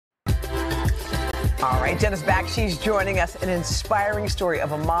All right, Jenna's back. She's joining us. An inspiring story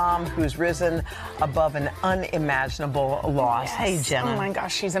of a mom who's risen above an unimaginable loss. Yes. Hey, Jenna. Oh, my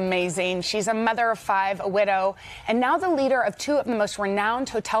gosh, she's amazing. She's a mother of 5, a widow, and now the leader of 2 of the most renowned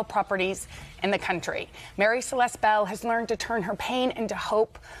hotel properties in the country. Mary Celeste Beall has learned to turn her pain into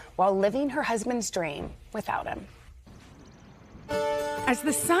hope while living her husband's dream without him. As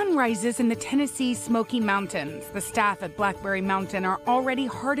the sun rises in the Tennessee Smoky Mountains, the staff at Blackberry Mountain are already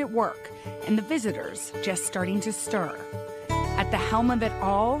hard at work, and the visitors just starting to stir. At the helm of it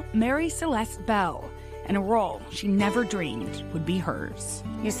all, Mary Celeste Beall, in a role she never dreamed would be hers.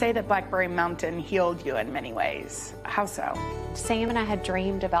 You say that Blackberry Mountain healed you in many ways. How so? Sam and I had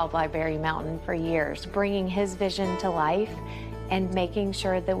dreamed about Blackberry Mountain for years, bringing his vision to life and making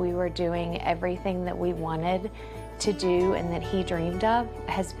sure that we were doing everything that we wanted to do and that he dreamed of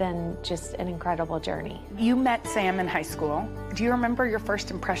has been just an incredible journey. You met Sam in high school. Do you remember your first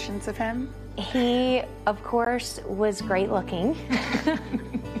impressions of him? He, of course, was great looking.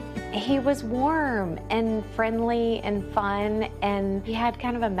 He was warm and friendly and fun, and he had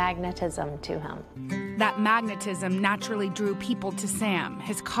kind of a magnetism to him. That magnetism naturally drew people to Sam,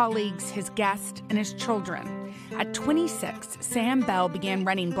 his colleagues, his guests, and his children. At 26, Sam Beall began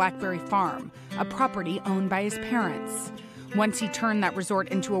running Blackberry Farm, a property owned by his parents. Once he turned that resort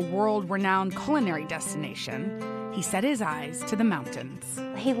into a world-renowned culinary destination, he set his eyes to the mountains.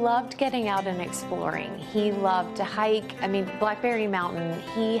 He loved getting out and exploring. He loved to hike. I mean, Blackberry Mountain,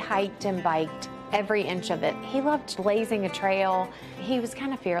 he hiked and biked every inch of it. He loved blazing a trail. He was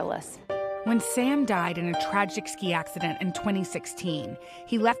kind of fearless. When Sam died in a tragic ski accident in 2016,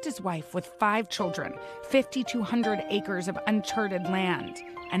 he left his wife with 5 children, 5,200 acres of uncharted land,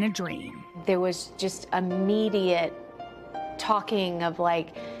 and a dream. There was just immediate talking of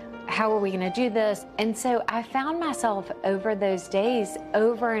like, how are we going to do this? And so I found myself over those days,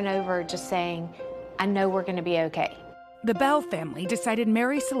 over and over, just saying, I know we're going to be okay. The Beall family decided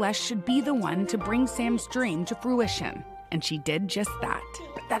Mary Celeste should be the one to bring Sam's dream to fruition, and she did just that.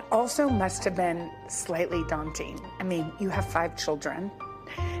 But that also must have been slightly daunting. I mean, you have 5 children.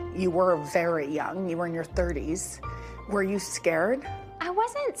 You were very young. You were in your 30s. Were you scared? I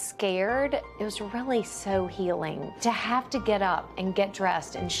wasn't scared. It was really so healing to have to get up and get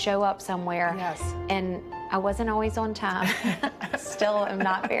dressed and show up somewhere. Yes. And I wasn't always on time. Still am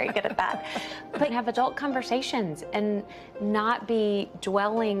not very good at that. But have adult conversations and not be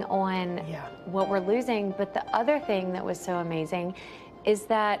dwelling on what we're losing. But the other thing that was so amazing is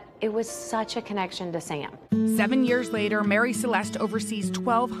that it was such a connection to Sam. 7 years later, Mary Celeste oversees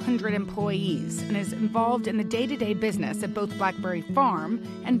 1,200 employees and is involved in the day-to-day business at both Blackberry Farm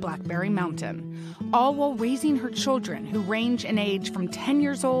and Blackberry Mountain, all while raising her children who range in age from 10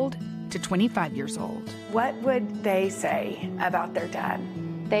 years old to 25 years old. What would they say about their dad?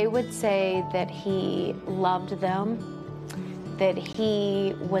 They would say that he loved them, that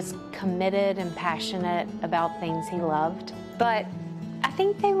he was committed and passionate about things he loved. But I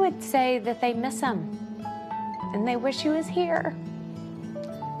think they would say that they miss him and they wish he was here.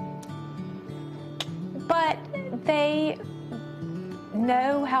 But they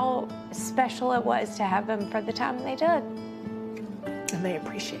know how special it was to have him for the time they did. And they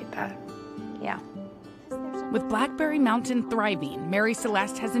appreciate that. Yeah. With Blackberry Mountain thriving, Mary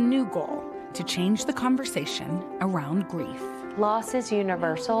Celeste has a new goal: to change the conversation around grief. Loss is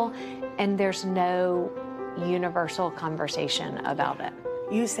universal, and there's no universal conversation about it.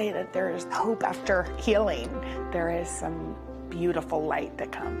 You say that there is hope after healing. There is some beautiful light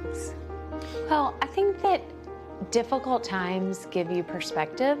that comes. Well, I think that difficult times give you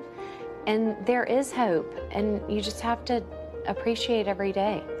perspective, and there is hope, and you just have to appreciate every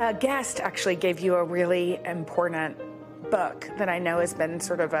day. A guest actually gave you a really important book that I know has been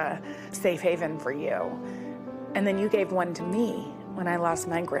sort of a safe haven for you. And then you gave one to me when I lost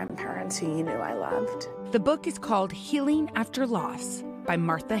my grandparents, who you knew I loved. The book is called Healing After Loss by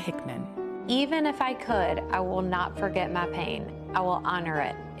Martha Hickman. Even if I could, I will not forget my pain. I will honor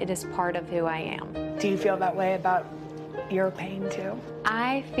it. It is part of who I am. Do you feel that way about your pain too?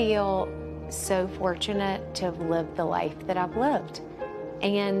 I feel so fortunate to have lived the life that I've lived.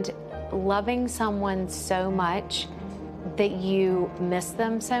 And loving someone so much that you miss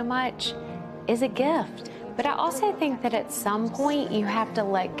them so much is a gift. But I also think that at some point you have to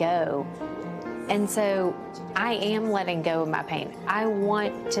let go. And so I am letting go of my pain. I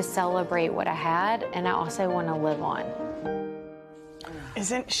want to celebrate what I had, and I also want to live on.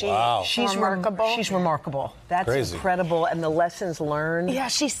 Isn't she She's remarkable? She's remarkable. That's Crazy. incredible. And the lessons learned. Yeah,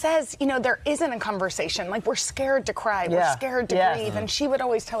 she says, you know, there isn't a conversation. Like, we're scared to cry. We're scared to grieve. And she would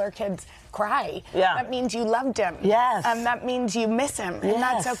always tell her kids, cry. Yeah. That means you loved him. Yes. That means you miss him. And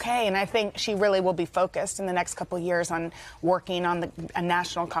that's okay. And I think she really will be focused in the next couple of years on working on a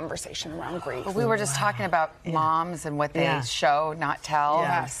national conversation around grief. Well, we were just talking about moms and what they show, not tell.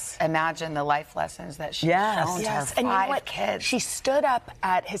 Yes. Imagine the life lessons that she's shown to her And you know 5 what? kids. She stood up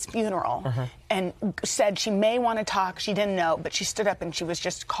at his funeral and said she may want to talk. She didn't know, but she stood up and she was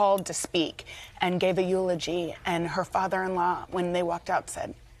just called to speak and gave a eulogy. And her father-in-law, when they walked out,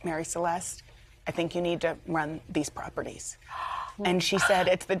 said, Mary Celeste, I think you need to run these properties. And she said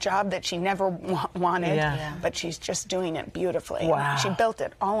it's the job that she never wanted, but she's just doing it beautifully. Wow. She built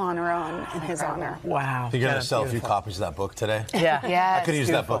it all on her own in his honor. Wow. You're going to sell a few copies of that book today? Yeah. Yeah. I could use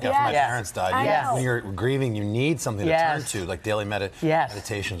that book after my parents died. When you're grieving, you need something to turn to, like daily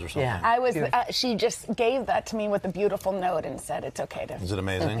meditations or something. Yeah. I was. She just gave that to me with a beautiful note and said, "It's okay to." Is it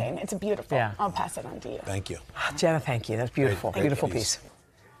amazing? Okay. It's beautiful. Yeah. I'll pass it on to you. Thank you. Jenna, thank you. That's beautiful. Great Beautiful piece. piece.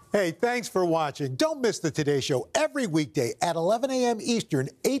 Hey, thanks for watching. Don't miss the Today Show every weekday at 11 a.m. Eastern,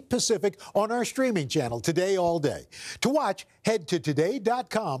 8 Pacific on our streaming channel, Today All Day. To watch, head to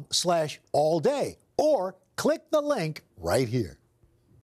today.com/allday or click the link right here.